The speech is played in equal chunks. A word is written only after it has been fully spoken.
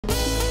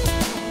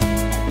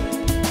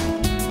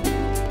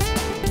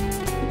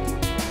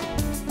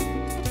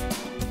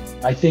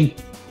I think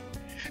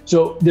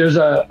so. There's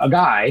a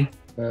guy,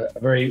 a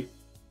very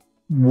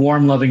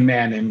warm, loving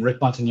man named Rick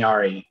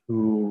Montagnari,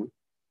 who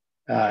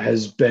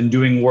has been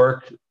doing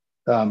work,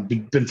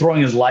 been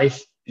throwing his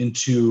life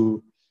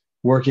into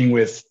working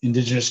with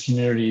indigenous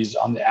communities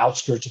on the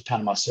outskirts of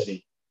Panama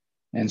City.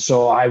 And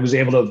so I was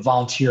able to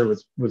volunteer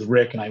with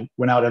Rick, and I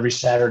went out every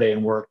Saturday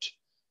and worked,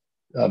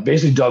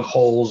 basically dug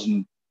holes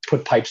and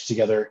put pipes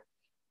together,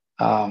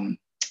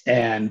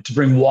 and to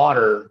bring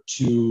water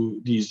to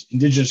these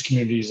indigenous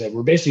communities that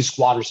were basically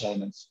squatter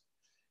settlements.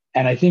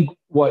 And I think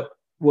what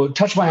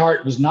touched my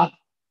heart was not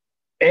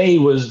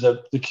was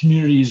the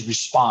community's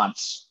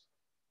response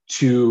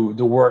to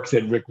the work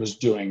that Rick was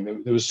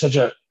doing. There was such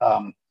a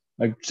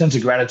sense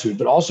of gratitude,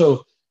 but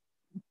also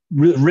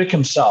Rick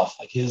himself,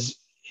 like his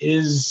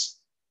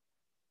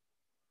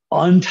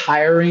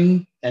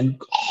untiring and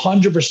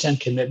 100%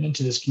 commitment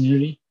to this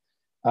community.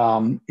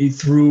 He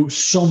threw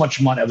so much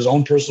money of his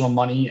own personal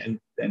money and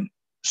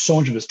so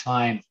much of his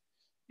time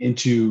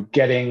into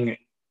getting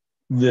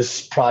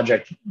this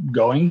project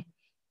going.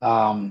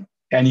 And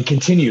he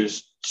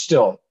continues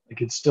still.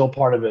 Like, it's still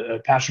part of a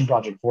passion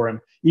project for him.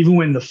 Even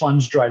when the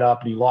funds dried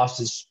up and he lost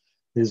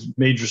his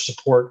major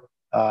support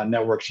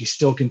networks, he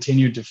still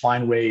continued to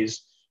find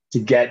ways to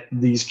get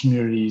these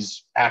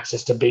communities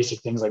access to basic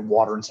things like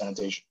water and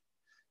sanitation.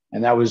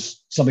 And that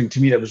was something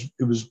to me that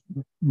was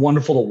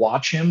wonderful to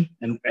watch him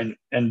and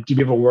to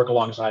be able to work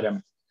alongside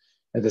him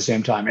at the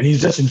same time. And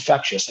he's just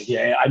infectious. Like,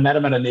 yeah, I met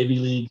him at a Navy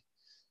League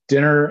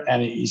dinner,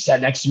 and he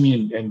sat next to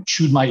me and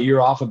chewed my ear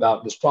off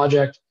about this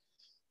project.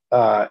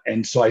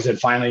 And so I said,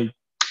 finally,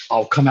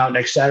 I'll come out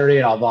next Saturday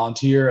and I'll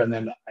volunteer. And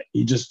then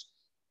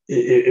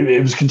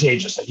it was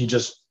contagious. Like, he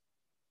just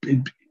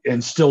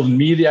instilled in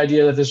me the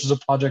idea that this was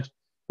a project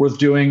worth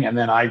doing. And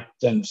then I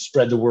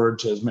spread the word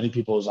to as many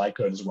people as I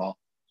could as well.